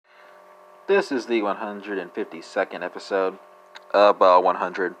This is the 152nd episode of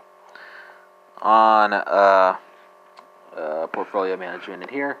 100 on portfolio management.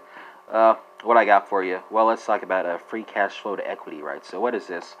 And here, what I got for you? Well, let's talk about free cash flow to equity, right? So what is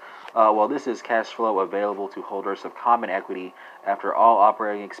this? Well, this is cash flow available to holders of common equity after all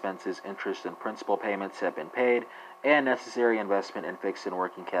operating expenses, interest, and principal payments have been paid, and necessary investment in fixed and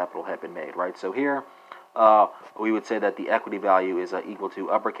working capital have been made, right? So here, we would say that the equity value is equal to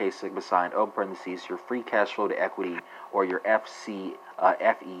uppercase sigma sign, open parentheses, your free cash flow to equity, or your FE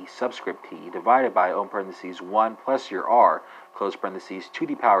subscript T, divided by, open parentheses, 1 plus your R, close parentheses, to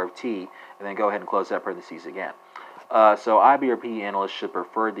the power of T, and then go ahead and close that parentheses again. So IB or PE analysts should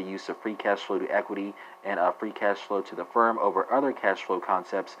prefer the use of free cash flow to equity and free cash flow to the firm over other cash flow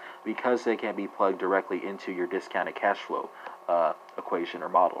concepts because they can be plugged directly into your discounted cash flow equation or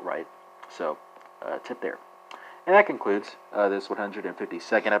model, right? So, tip there. And that concludes this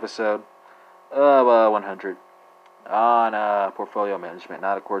 152nd episode of 100 on portfolio management.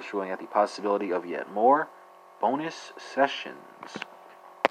 Not, of course, ruling out the possibility of yet more bonus sessions.